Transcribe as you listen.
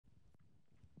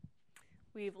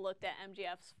We've looked at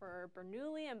MGFs for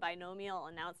Bernoulli and binomial,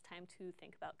 and now it's time to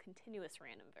think about continuous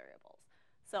random variables.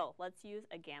 So let's use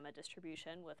a gamma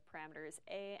distribution with parameters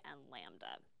a and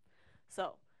lambda.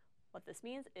 So what this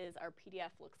means is our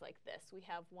PDF looks like this. We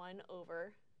have 1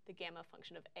 over the gamma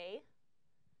function of a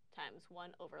times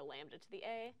 1 over lambda to the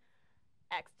a,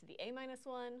 x to the a minus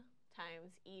 1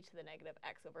 times e to the negative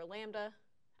x over lambda,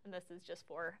 and this is just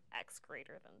for x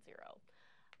greater than 0.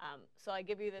 So I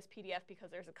give you this PDF because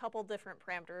there's a couple different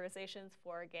parameterizations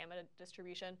for a gamma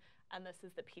distribution, and this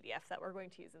is the PDF that we're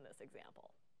going to use in this example.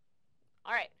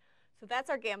 All right, so that's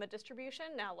our gamma distribution.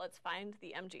 Now let's find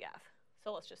the MGF.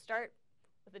 So let's just start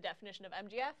with the definition of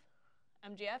MGF.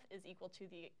 MGF is equal to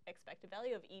the expected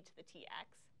value of e to the tx.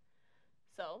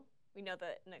 So we know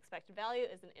that an expected value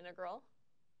is an integral.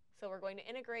 So we're going to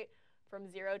integrate from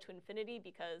 0 to infinity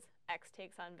because x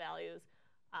takes on values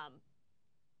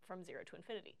from 0 to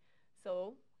infinity.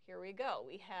 So here we go.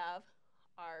 We have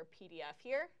our PDF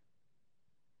here,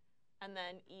 and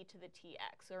then e to the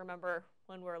tx. So remember,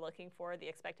 when we're looking for the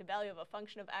expected value of a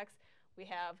function of x, we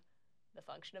have the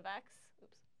function of x.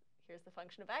 Oops, here's the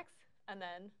function of x, and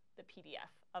then the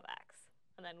PDF of x.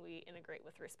 And then we integrate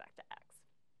with respect to x.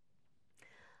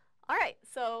 All right,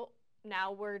 so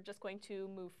now we're just going to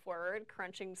move forward,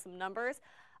 crunching some numbers.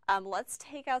 Let's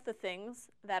take out the things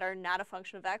that are not a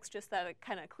function of x, just that it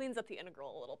kind of cleans up the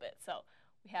integral a little bit. So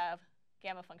we have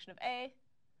gamma function of a,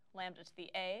 lambda to the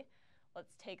a.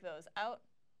 Let's take those out,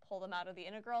 pull them out of the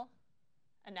integral,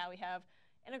 and now we have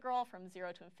integral from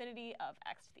 0 to infinity of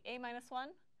x to the a minus 1.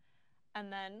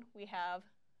 And then we have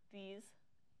these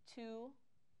two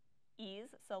e's,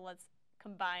 so let's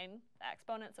combine the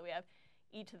exponent. So we have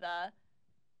e to the,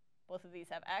 both of these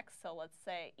have x, so let's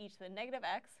say e to the negative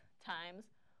x times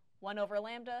 1 over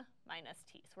lambda minus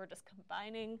t. So we're just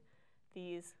combining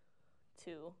these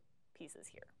two pieces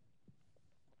here.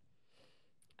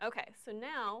 Okay, so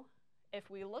now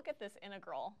if we look at this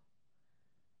integral,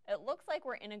 it looks like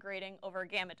we're integrating over a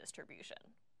gamma distribution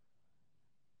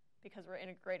because we're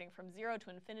integrating from 0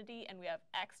 to infinity, and we have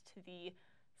x to the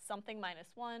something minus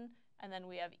 1, and then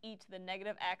we have e to the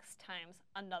negative x times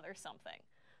another something.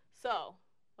 So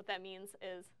what that means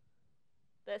is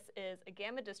this is a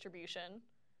gamma distribution,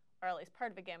 or at least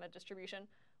part of a gamma distribution,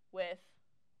 with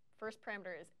first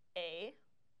parameter is a,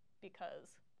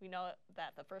 because we know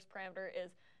that the first parameter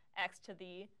is x to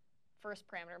the first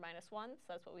parameter minus 1, so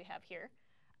that's what we have here.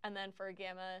 And then for a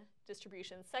gamma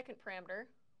distribution second parameter,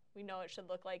 we know it should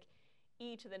look like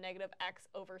e to the negative x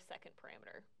over second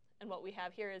parameter. And what we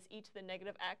have here is e to the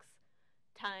negative x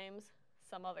times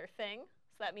some other thing.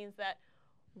 So that means that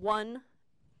 1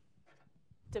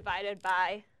 divided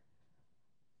by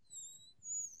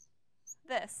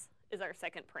this is our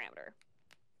second parameter.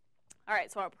 All right,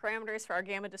 so our parameters for our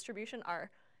gamma distribution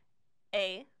are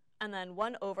a, and then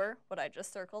 1 over what I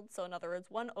just circled. So in other words,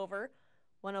 1 over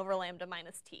lambda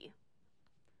minus t.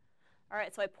 All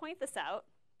right, so I point this out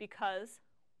because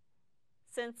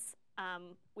since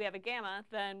we have a gamma,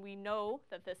 then we know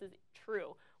that this is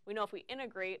true. We know if we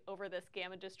integrate over this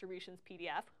gamma distribution's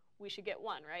PDF, we should get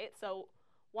 1, right? So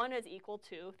 1 is equal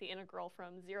to the integral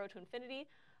from 0 to infinity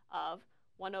of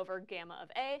 1 over gamma of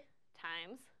a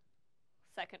times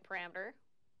second parameter,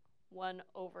 1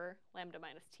 over lambda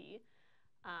minus t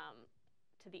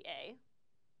to the a.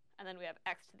 And then we have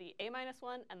x to the a minus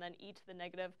 1, and then e to the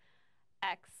negative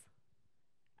x,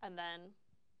 and then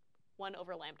 1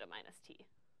 over lambda minus t.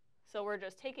 So we're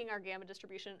just taking our gamma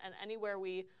distribution, and anywhere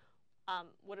we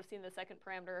would have seen the second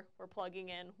parameter, we're plugging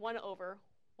in 1 over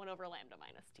lambda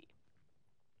minus t.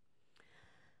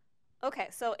 Okay,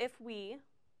 so if we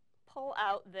pull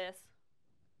out this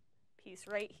piece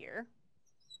right here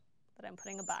that I'm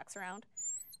putting a box around,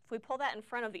 if we pull that in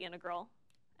front of the integral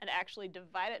and actually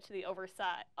divide it to the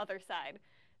other side,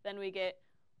 then we get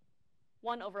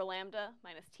 1 over lambda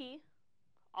minus t.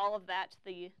 All of that to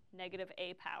the negative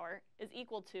a power is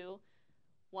equal to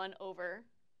 1 over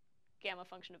gamma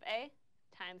function of a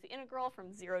times the integral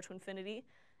from 0 to infinity,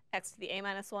 x to the a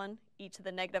minus 1, e to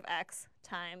the negative x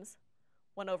times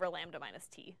 1 over lambda minus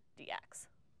t dx.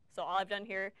 So all I've done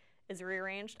here is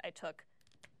rearranged. I took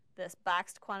this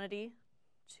boxed quantity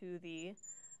to the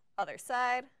other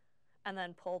side and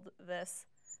then pulled this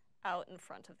out in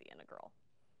front of the integral.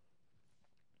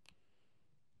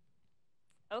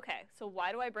 Okay, so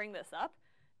why do I bring this up?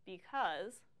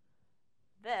 Because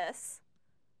this,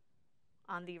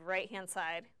 on the right-hand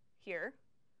side here,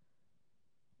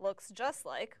 looks just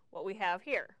like what we have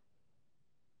here.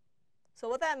 So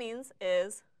what that means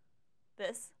is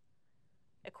this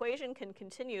equation can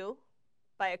continue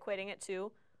by equating it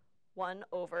to 1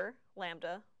 over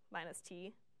lambda minus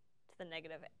t to the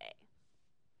negative a.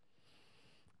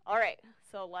 All right,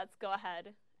 so let's go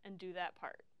ahead and do that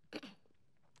part.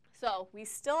 So we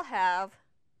still have,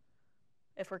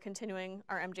 if we're continuing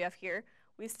our MGF here,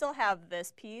 we still have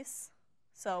this piece,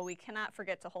 so we cannot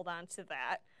forget to hold on to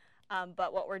that.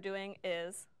 But what we're doing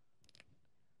is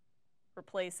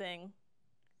replacing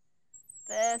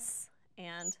this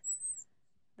and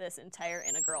this entire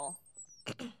integral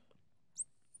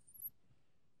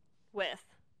with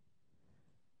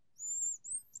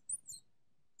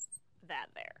that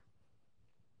there.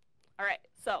 All right,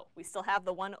 so we still have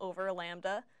the 1 over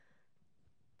lambda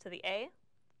to the a.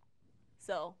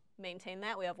 So maintain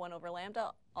that. We have 1 over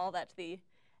lambda, all that to the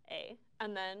a.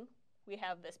 And then we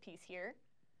have this piece here.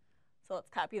 So let's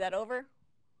copy that over.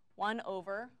 1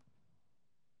 over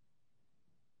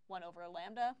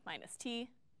lambda minus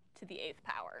t to the 8th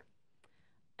power.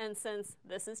 And since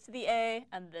this is to the a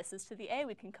and this is to the a,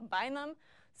 we can combine them.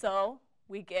 So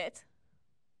we get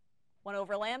 1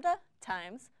 over lambda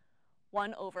times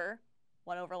 1 over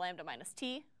lambda minus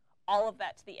t, all of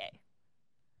that to the a.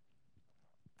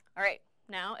 All right,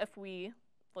 now if we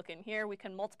look in here, we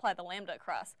can multiply the lambda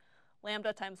across.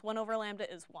 Lambda times 1 over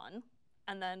lambda is 1,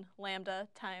 and then lambda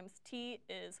times t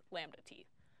is lambda t.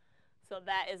 So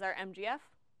that is our MGF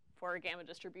for a gamma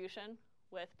distribution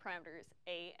with parameters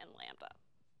a and lambda.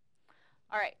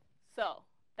 All right, so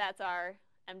that's our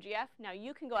MGF. Now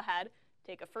you can go ahead,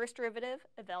 take a first derivative,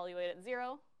 evaluate at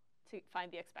 0 to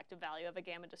find the expected value of a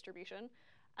gamma distribution,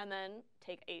 and then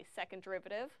take a second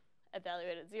derivative,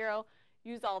 evaluate at 0,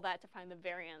 use all that to find the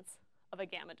variance of a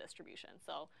gamma distribution.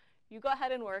 So you go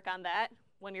ahead and work on that.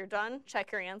 When you're done,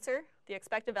 check your answer. The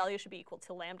expected value should be equal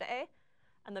to lambda a,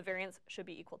 and the variance should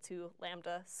be equal to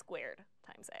lambda squared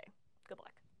times a. Good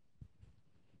luck.